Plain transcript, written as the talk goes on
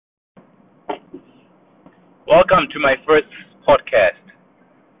Welcome to my first podcast.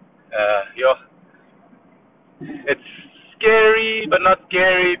 Yo, it's scary, but not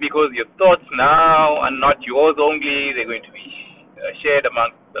scary because your thoughts now are not yours only. They're going to be shared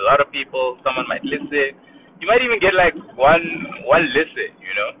amongst a lot of people. Someone might listen. You might even get like one listen,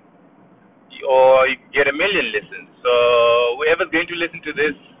 or you get a million listens. So whoever's going to listen to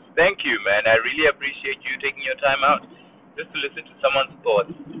this, thank you, man. I really appreciate you taking your time out just to listen to someone's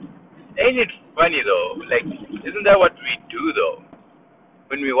thoughts. Ain't it funny though? Like, isn't that what we do though?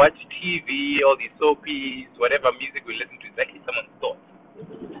 When we watch TV, all these soapies, whatever music we listen to, it's actually someone's thoughts.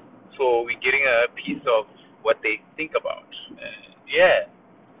 So we're getting a piece of what they think about. Yeah.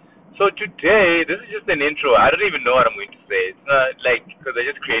 So today, this is just an intro. I don't even know what I'm going to say. It's not like, because I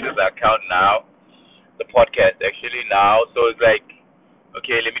just created the account now, the podcast actually now. So it's like,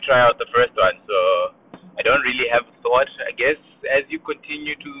 okay, let me try out the first one. So I don't really have a thought. I guess as you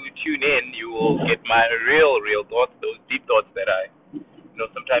continue to tune in, you will get my real thoughts, those deep thoughts that I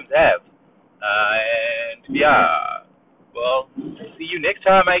sometimes have. And yeah, well, see you next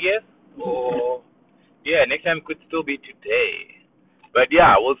time, I guess. Or yeah, next time could still be today. But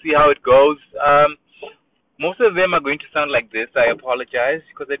yeah, we'll see how it goes. Most of them are going to sound like this. I apologize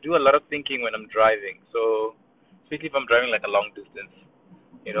because I do a lot of thinking when I'm driving. So especially if I'm driving like a long distance,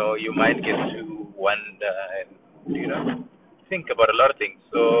 your mind gets to wonder and think about a lot of things.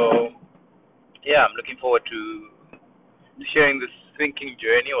 So yeah, I'm looking forward to sharing this thinking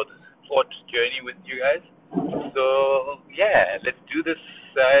journey or this thought journey with you guys. So yeah, let's do this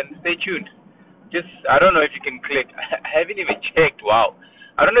and stay tuned. Just I don't know if you can click. I haven't even checked. Wow.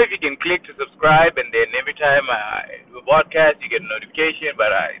 I don't know if you can click to subscribe and then every time I do a podcast you get a notification,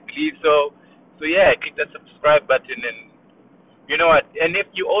 but I believe so. So yeah, click that subscribe button and you know what? And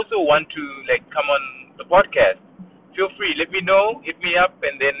if you also want to like come on the podcast, feel free. Let me know. Hit me up,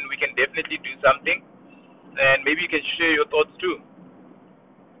 and then we can definitely do something. And maybe you can share your thoughts too.